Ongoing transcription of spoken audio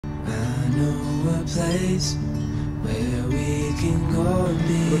Por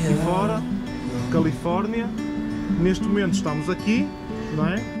aqui fora, Califórnia. Neste momento estamos aqui, não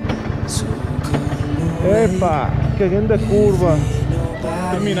é? Epá, que grande curva!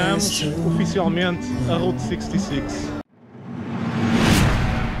 Terminamos oficialmente a Route 66.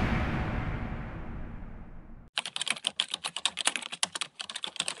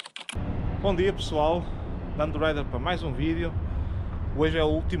 Bom dia pessoal, dando rider para mais um vídeo. Hoje é o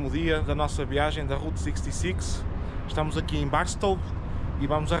último dia da nossa viagem da Route 66. Estamos aqui em Barstow e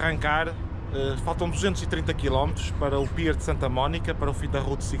vamos arrancar. Faltam 230 km para o Pier de Santa Mónica, para o fim da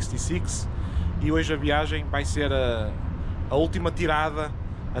Route 66. E hoje a viagem vai ser a última tirada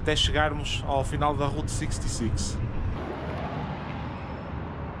até chegarmos ao final da Route 66.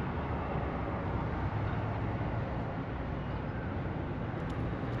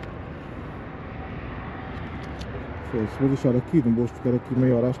 Vou deixar aqui, não vou ficar aqui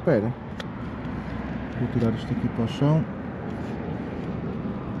meia hora à espera. Vou tirar isto aqui para o chão.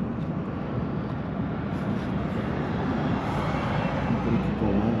 Vou pôr aqui para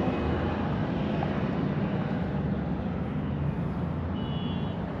o lado.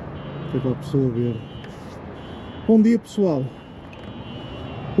 Que é para a pessoa ver. Bom dia pessoal.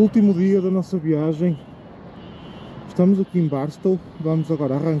 Último dia da nossa viagem. Estamos aqui em Barstow. Vamos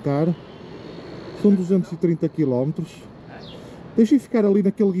agora arrancar. São 230 km. Deixem ficar ali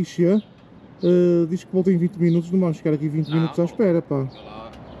naquele guichê. Diz que volta em 20 minutos. Não vamos ficar aqui 20 minutos à espera, pá.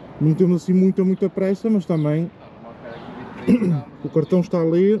 Não temos assim muita pressa, mas também o cartão está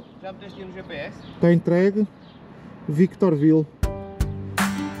ali. Já meteste no GPS? Está entregue. Victorville.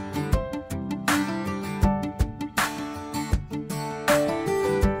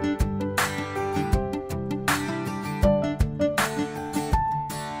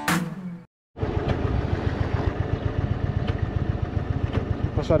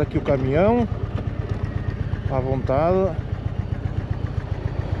 Passar aqui o caminhão à vontade.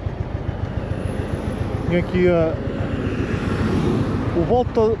 E aqui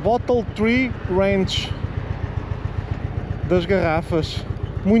o Bottle Tree Ranch das garrafas,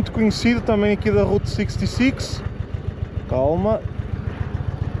 muito conhecido também aqui da Route 66. Calma.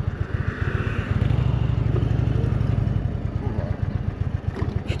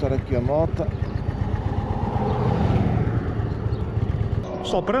 Vou ajustar aqui a moto.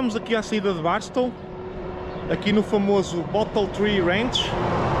 Pessoal, paramos aqui à saída de Barstow, aqui no famoso Bottle Tree Ranch.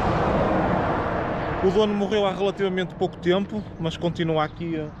 O dono morreu há relativamente pouco tempo, mas continua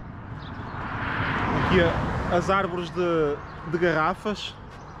aqui, as árvores de garrafas.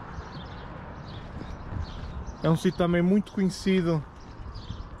 É um sítio também muito conhecido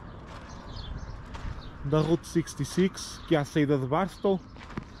da Route 66, que é à saída de Barstow.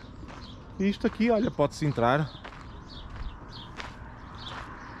 E isto aqui, olha, pode-se entrar.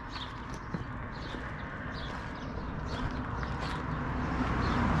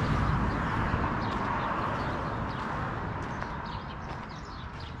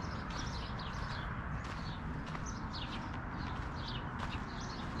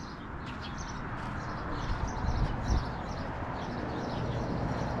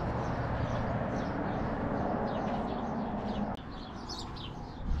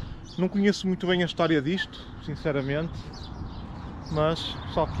 Não conheço muito bem a história disto, sinceramente, mas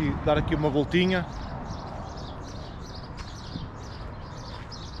só que dar aqui uma voltinha.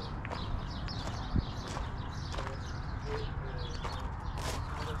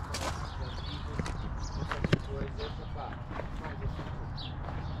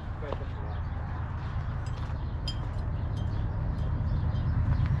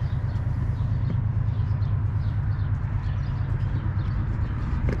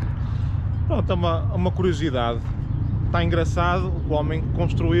 Pronto, é uma curiosidade. Está engraçado, o homem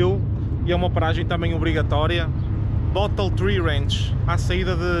construiu e é uma paragem também obrigatória. Bottle Tree Ranch, à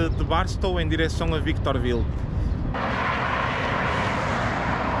saída de Barstow em direção a Victorville.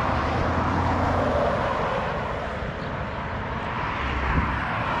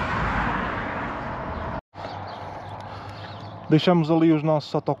 Deixamos ali os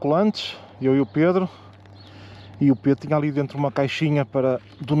nossos autocolantes, eu e o Pedro. E o Pedro tinha ali dentro uma caixinha para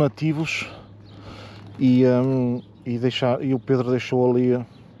donativos e o Pedro deixou ali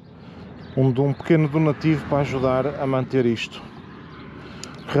um pequeno donativo para ajudar a manter isto.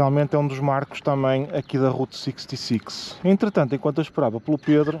 Realmente é um dos marcos também aqui da Route 66. Entretanto, enquanto eu esperava pelo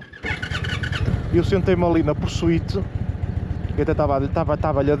Pedro, eu sentei-me ali na Pursuit e até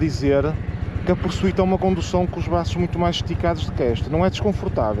estava-lhe a dizer que a Pursuit é uma condução com os braços muito mais esticados do que esta. Não é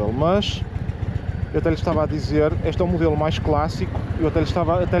desconfortável, mas eu até lhe estava a dizer, este é um modelo mais clássico, eu até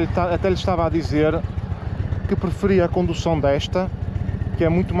lhe estava a dizer que preferia a condução desta, que é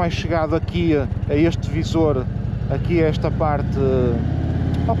muito mais chegado aqui a este visor, aqui a esta parte,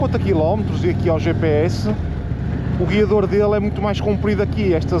 ao conta quilómetros e aqui ao GPS. O guiador dele é muito mais comprido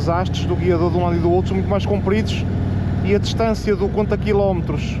aqui, estas hastes do guiador de um lado e do outro são muito mais compridos, e a distância do conta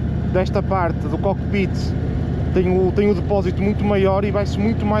quilómetros desta parte do cockpit tem o depósito muito maior e vai-se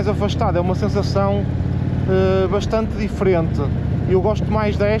muito mais afastado. É uma sensação bastante diferente. Eu gosto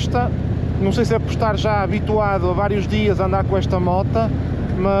mais desta, não sei se é por estar já habituado a vários dias a andar com esta moto,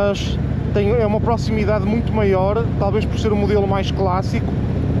 mas é uma proximidade muito maior, talvez por ser um modelo mais clássico,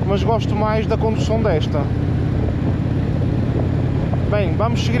 mas gosto mais da condução desta. Bem,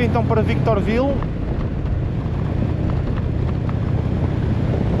 vamos seguir então para Victorville,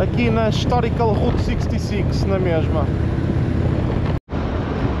 aqui na Historical Route 66, na mesma.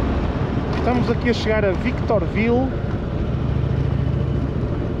 Estamos aqui a chegar a Victorville,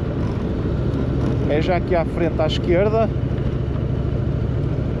 é já aqui à frente à esquerda,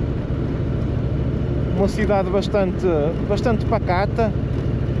 uma cidade bastante pacata.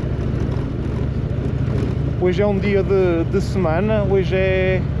 Hoje é um dia de semana, hoje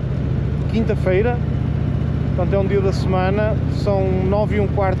é quinta-feira, portanto é um dia da semana, são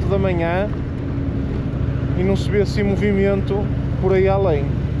 9h15 da manhã e não se vê assim movimento por aí além.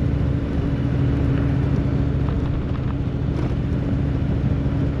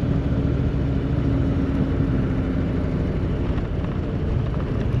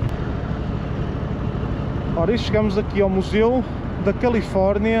 Ora, e chegamos aqui ao Museu da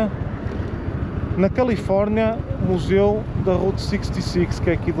Califórnia, na Califórnia, Museu da Route 66,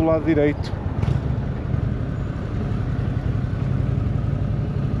 que é aqui do lado direito.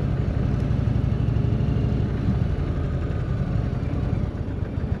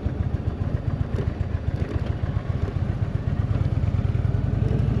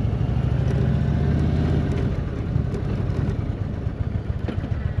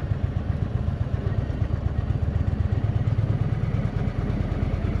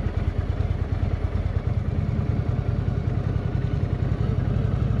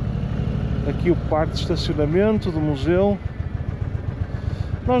 Aqui o parque de estacionamento do museu.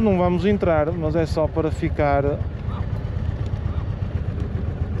 Nós não vamos entrar, mas é só para ficar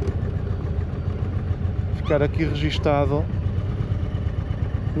aqui registado.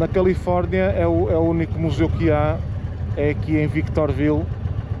 Na Califórnia é o único museu que há, é aqui em Victorville.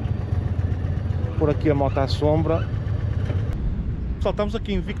 Por aqui a moto à sombra. Pessoal, estamos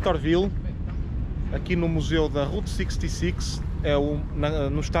aqui em Victorville, aqui no museu da Route 66.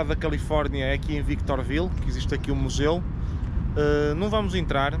 No estado da Califórnia, é aqui em Victorville que existe aqui um museu. Não vamos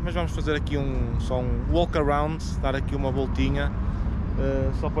entrar, mas vamos fazer aqui só um walk around, dar aqui uma voltinha,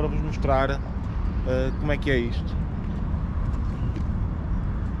 só para vos mostrar como é que é isto.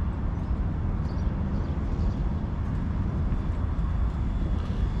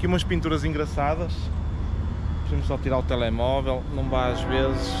 Aqui umas pinturas engraçadas. Podemos só tirar o telemóvel, não vá às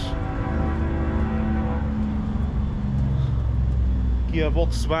vezes. Aqui a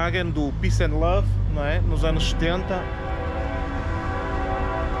Volkswagen do Peace and Love, não é? Nos anos 70.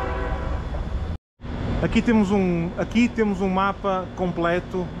 Aqui temos um mapa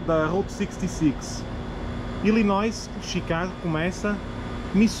completo da Route 66. Illinois, Chicago começa,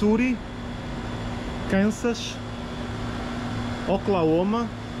 Missouri, Kansas, Oklahoma,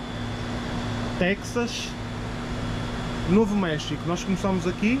 Texas, Novo México. Nós começamos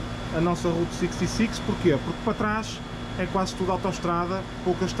aqui a nossa Route 66, porquê? Porque para trás é quase tudo autoestrada,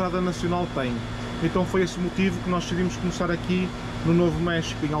 pouca estrada nacional tem. Então foi esse o motivo que nós decidimos começar aqui no Novo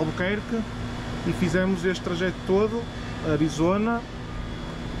México, em Albuquerque, e fizemos este trajeto todo, Arizona,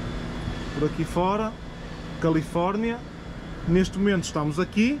 por aqui fora, Califórnia. Neste momento estamos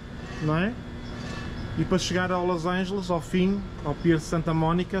aqui, não é? E para chegar ao Los Angeles, ao fim, ao Pier de Santa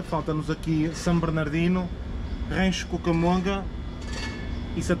Mónica, falta-nos aqui San Bernardino, Rancho Cucamonga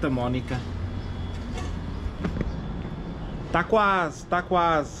e Santa Mónica. Está quase, está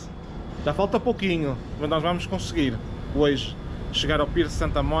quase. Já falta pouquinho, mas nós vamos conseguir hoje chegar ao Pier de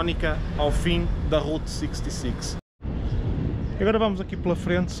Santa Mónica, ao fim da Route 66. Agora vamos aqui pela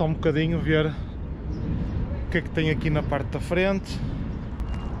frente, só um bocadinho, ver o que é que tem aqui na parte da frente.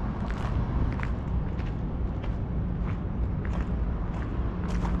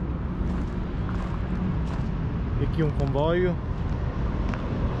 Aqui um comboio.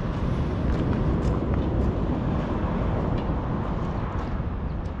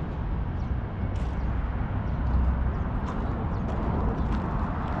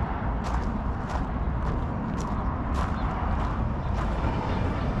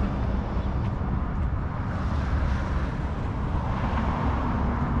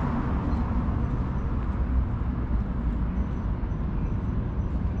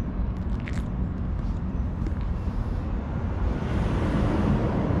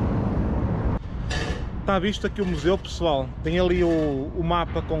 Está visto aqui o museu, pessoal. Tem ali o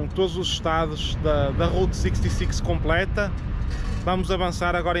mapa com todos os estados da Route 66 completa. Vamos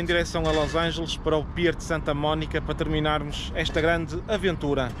avançar agora em direção a Los Angeles para o Pier de Santa Mónica para terminarmos esta grande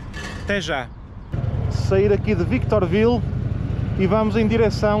aventura. Até já! Sair aqui de Victorville e vamos em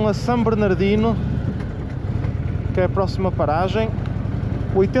direção a San Bernardino, que é a próxima paragem.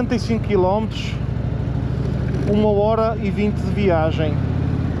 85 km, 1 hora e 20 de viagem.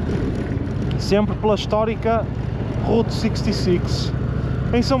 Sempre pela histórica Route 66.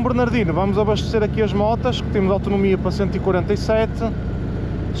 Em São Bernardino vamos abastecer aqui as motas, que temos autonomia para 147,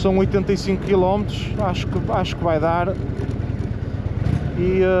 são 85 km, acho que vai dar,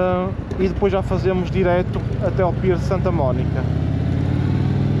 e depois já fazemos direto até ao Pier de Santa Mónica.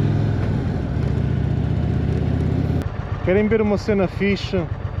 Querem ver uma cena fixe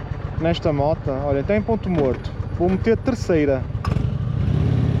nesta moto? Olha, está em ponto morto, vou meter terceira.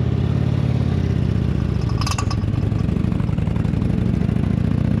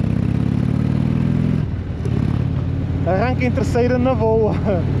 Arranca em terceira na boa.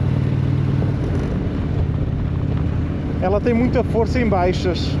 Ela tem muita força em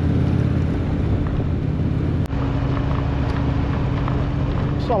baixas.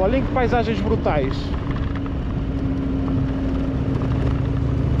 Pessoal, olhem que paisagens brutais.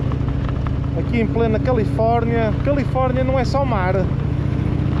 Aqui em plena Califórnia. Califórnia não é só mar.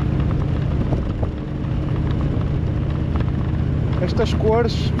 Estas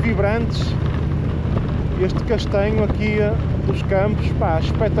cores vibrantes. Este castanho aqui dos campos, pá,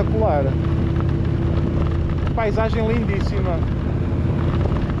 espetacular. Paisagem lindíssima.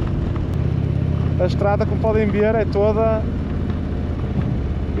 A estrada, como podem ver, é toda...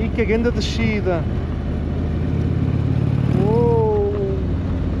 E que grande descida. Uou.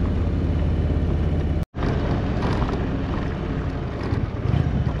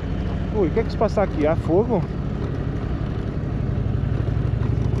 Ui, o que é que se passa aqui? Há fogo?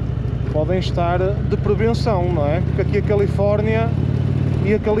 Podem estar de prevenção, não é? Porque aqui a Califórnia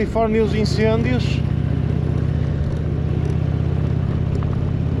e os incêndios.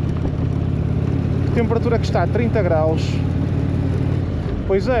 Que temperatura que está? 30 graus.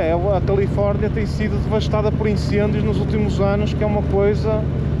 Pois é, a Califórnia tem sido devastada por incêndios nos últimos anos, que é uma coisa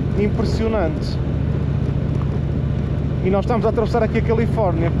impressionante. E nós estamos a atravessar aqui a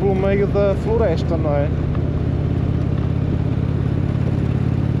Califórnia pelo meio da floresta, não é?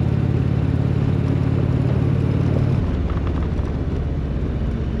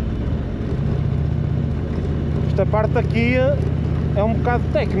 Esta parte aqui é um bocado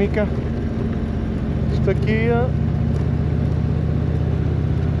técnica. Isto aqui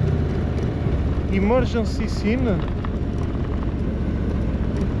Emergency Scene.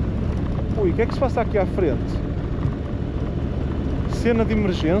 Ui, o que é que se passa aqui à frente? Cena de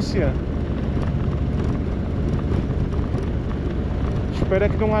emergência. Espero é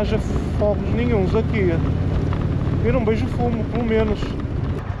que não haja fogos nenhuns aqui. Eu não vejo fumo, pelo menos.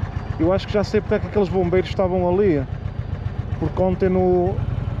 Eu acho que já sei porque é que aqueles bombeiros estavam ali. Porque ontem no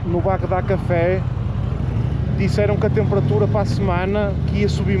Bagdá Café disseram que a temperatura para a semana que ia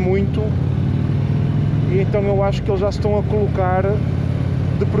subir muito. E então eu acho que eles já se estão a colocar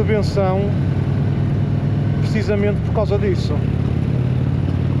de prevenção precisamente por causa disso.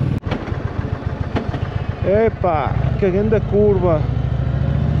 Epá, que grande curva.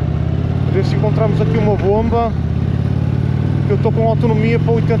 A ver se encontramos aqui uma bomba. Eu estou com autonomia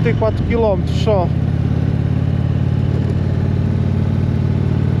para 84 km só.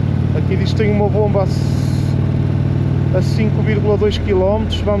 Aqui diz que tem uma bomba a 5,2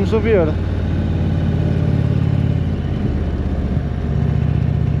 km. Vamos a ver.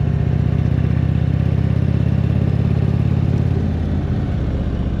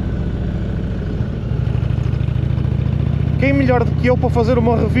 Quem melhor do que eu para fazer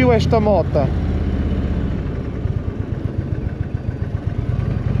uma review a esta moto?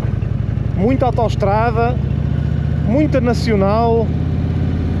 Muita autoestrada, muita nacional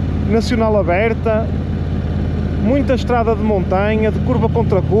aberta, muita estrada de montanha, de curva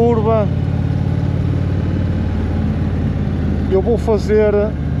contra curva. Eu vou fazer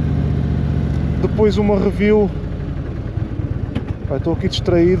depois uma review. Estou aqui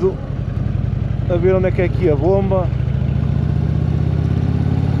distraído a ver onde é que é aqui a bomba.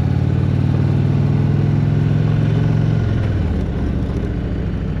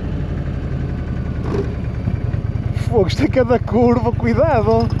 Fogo, isto é cada curva,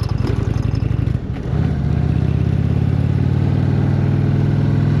 cuidado!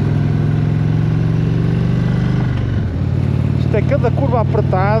 Isto é cada curva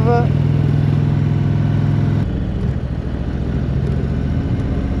apertada.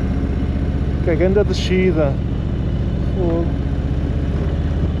 Que grande descida.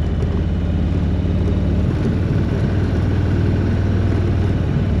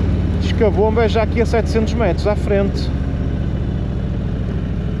 Diz que a bomba é já aqui a 700 metros à frente.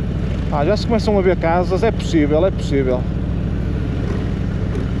 Já se começam a ver casas, é possível, é possível.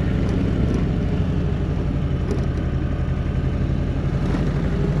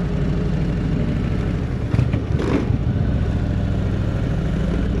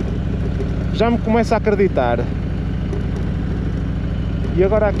 Já me começa a acreditar. E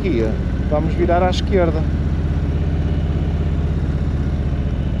agora aqui, vamos virar à esquerda.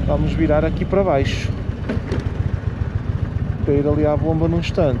 Vamos virar aqui para baixo. Para ir ali à bomba num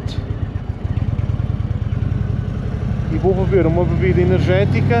instante. E vou beber uma bebida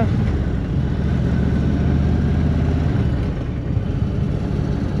energética.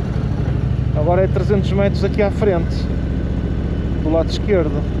 Agora é 300 metros aqui à frente, do lado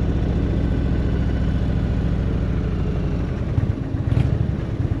esquerdo.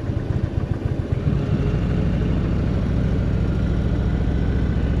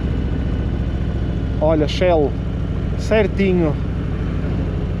 Olha, Shell, certinho.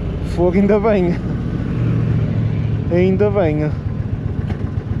 Fogo, ainda bem. Ainda bem.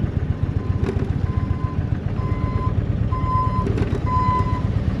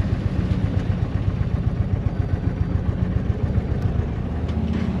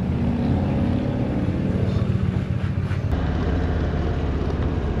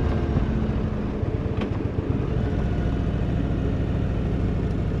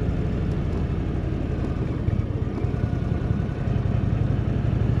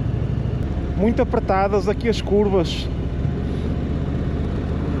 Muito apertadas aqui as curvas.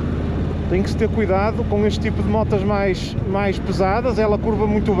 Tem que se ter cuidado com este tipo de motas mais pesadas. Ela curva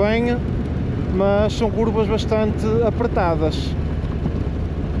muito bem, mas são curvas bastante apertadas.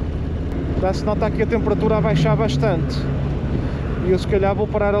 Já se nota aqui a temperatura a baixar bastante. E eu se calhar vou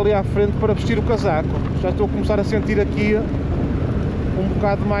parar ali à frente para vestir o casaco. Já estou a começar a sentir aqui um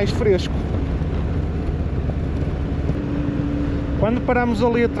bocado mais fresco. Quando paramos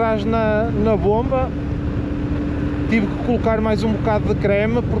ali atrás na bomba, tive que colocar mais um bocado de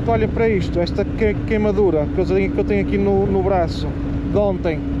creme, porque olha para isto, esta queimadura que eu tenho aqui no braço, de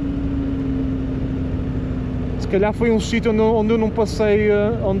ontem. Se calhar foi um sítio onde eu não passei,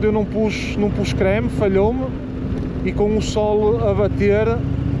 onde eu não pus creme, falhou-me, e com o sol a bater,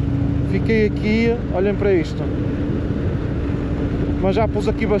 fiquei aqui, olhem para isto. Mas já pus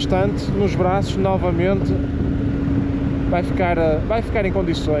aqui bastante, nos braços novamente. Vai ficar em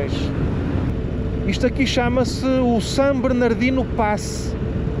condições. Isto aqui chama-se o San Bernardino Pass,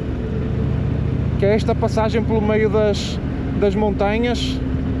 que é esta passagem pelo meio das montanhas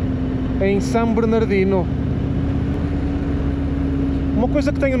em San Bernardino. Uma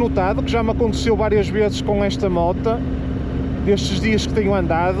coisa que tenho notado, que já me aconteceu várias vezes com esta moto, destes dias que tenho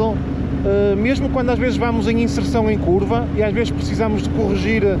andado, mesmo quando às vezes vamos em inserção em curva e às vezes precisamos de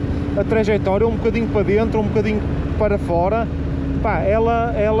corrigir a trajetória um bocadinho para dentro, um bocadinho para fora, pá,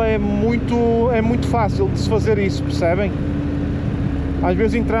 ela é muito fácil de se fazer isso, percebem? Às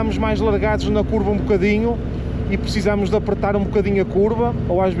vezes entramos mais largados na curva um bocadinho e precisamos de apertar um bocadinho a curva,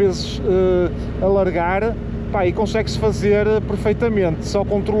 ou às vezes alargar, pá, e consegue-se fazer perfeitamente, só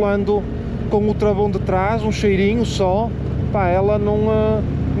controlando com o travão de trás, um cheirinho só, pá, ela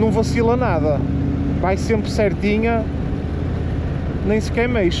não vacila nada, vai sempre certinha, nem sequer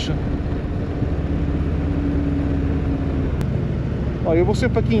mexe. Olha, eu vou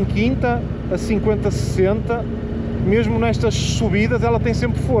sempre aqui em quinta, a 50, 60, mesmo nestas subidas ela tem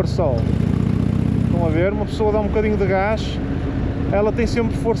sempre força, ó. Estão a ver? Uma pessoa dá um bocadinho de gás, ela tem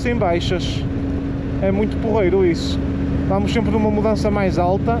sempre força em baixas. É muito porreiro isso. Vamos sempre numa mudança mais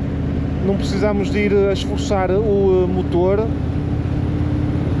alta, não precisamos de ir a esforçar o motor.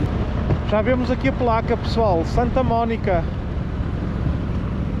 Já vemos aqui a placa, pessoal, Santa Mónica.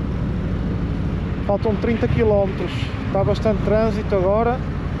 Faltam 30 km. Está bastante trânsito agora.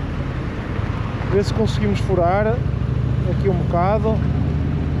 Ver se conseguimos furar aqui um bocado.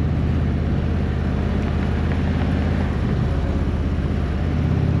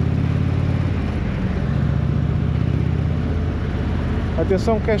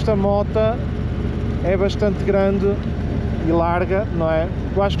 Atenção que esta moto é bastante grande e larga, não é?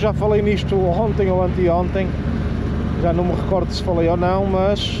 Eu acho que já falei nisto ontem ou anteontem, já não me recordo se falei ou não,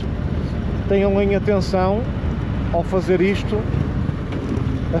 mas tenham em atenção ao fazer isto,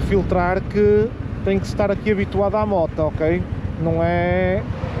 a filtrar, que tem que estar aqui habituado à moto, ok? Não é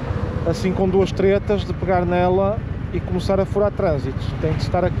assim com duas tretas de pegar nela e começar a furar trânsitos. Tem que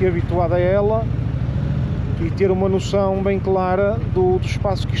estar aqui habituado a ela e ter uma noção bem clara do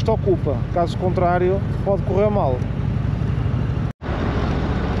espaço que isto ocupa. Caso contrário, pode correr mal.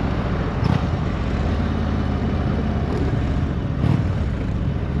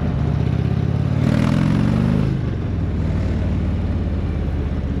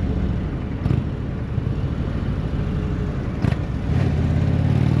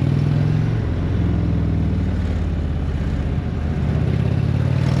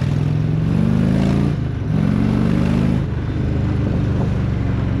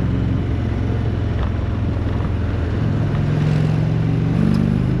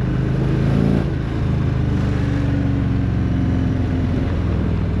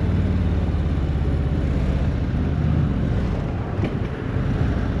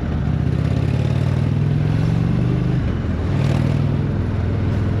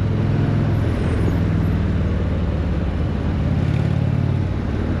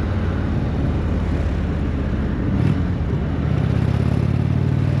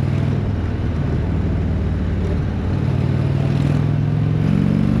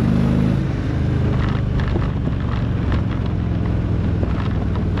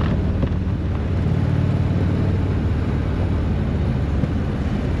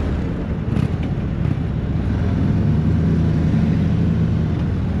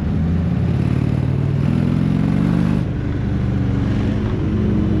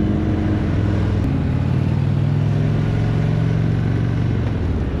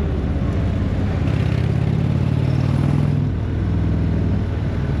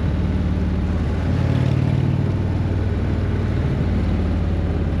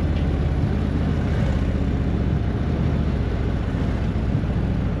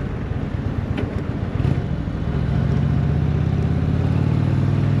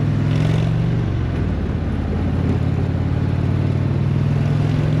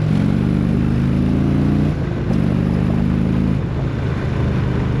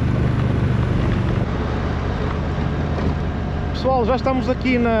 Pessoal, já estamos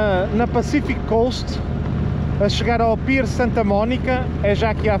aqui na Pacific Coast, a chegar ao Pier Santa Mónica, é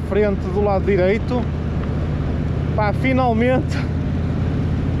já aqui à frente do lado direito. Pá, finalmente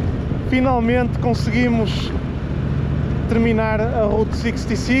conseguimos terminar a Route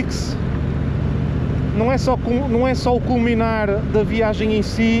 66. Não é só o culminar da viagem em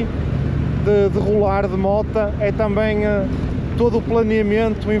si, de rolar de moto, é também todo o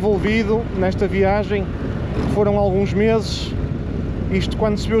planeamento envolvido nesta viagem. Foram alguns meses. Isto,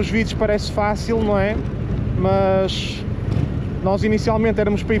 quando se vê os vídeos, parece fácil, não é? Mas nós inicialmente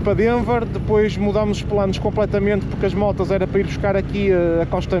éramos para ir para Denver, depois mudámos os planos completamente porque as motas era para ir buscar aqui a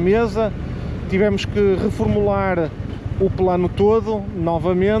Costa Mesa. Tivemos que reformular o plano todo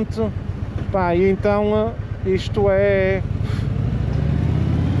novamente. Pá, e então isto é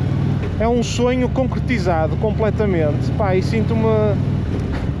um sonho concretizado completamente. Pá, e sinto-me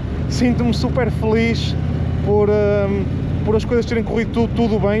super feliz por as coisas terem corrido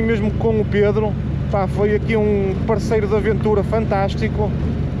tudo bem, mesmo com o Pedro. Pá, foi aqui um parceiro de aventura fantástico.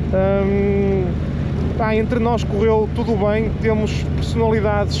 Pá, entre nós correu tudo bem, temos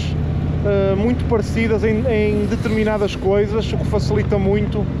personalidades muito parecidas em determinadas coisas, o que facilita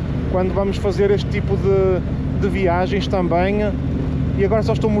muito quando vamos fazer este tipo de viagens também. E agora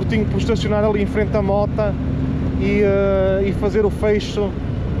só estou mortinho por estacionar ali em frente à moto e fazer o fecho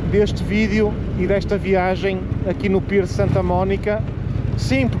deste vídeo e desta viagem aqui no Pier Santa Mónica.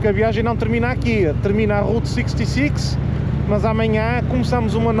 Sim, porque a viagem não termina aqui, termina a Route 66, mas amanhã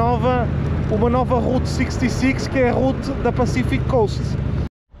começamos uma nova Route 66, que é a Route da Pacific Coast.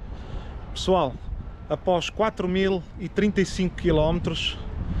 Pessoal, após 4035 km,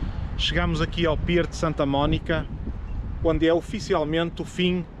 chegamos aqui ao Pier de Santa Mónica, onde é oficialmente o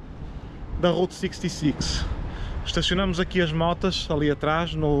fim da Route 66. Estacionamos aqui as motas ali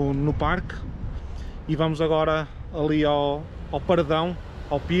atrás no parque e vamos agora ali ao paredão,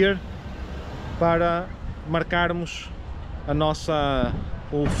 ao pier, para marcarmos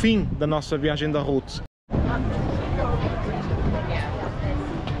o fim da nossa viagem da route.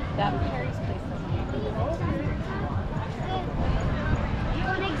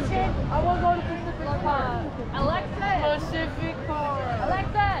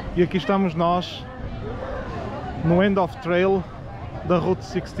 E aqui estamos nós no end of trail da Route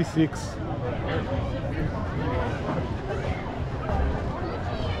 66.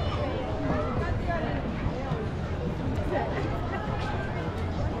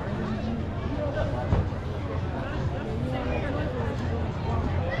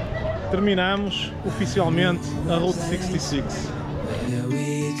 Terminamos oficialmente a Route 66.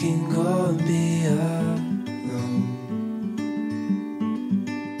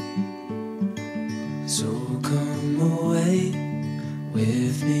 So come away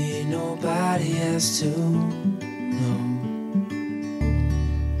with me, nobody has to know.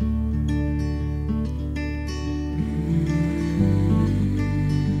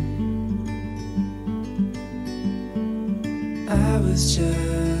 I was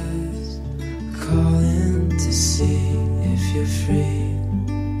just calling to see if you're free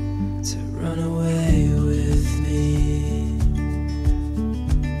to run away with me.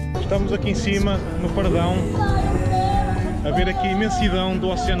 Estamos aqui em cima, no paredão, a ver aqui a imensidão do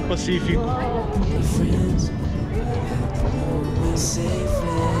Oceano Pacífico.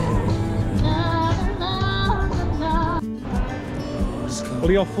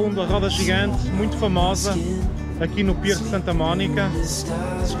 Ali ao fundo a roda gigante, muito famosa, aqui no Pier de Santa Mónica.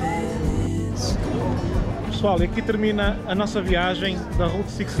 Pessoal, aqui termina a nossa viagem da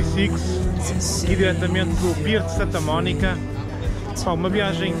Route 66, aqui diretamente do Pier de Santa Mónica. Pessoal, uma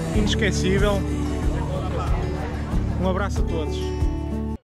viagem inesquecível. Um abraço a todos.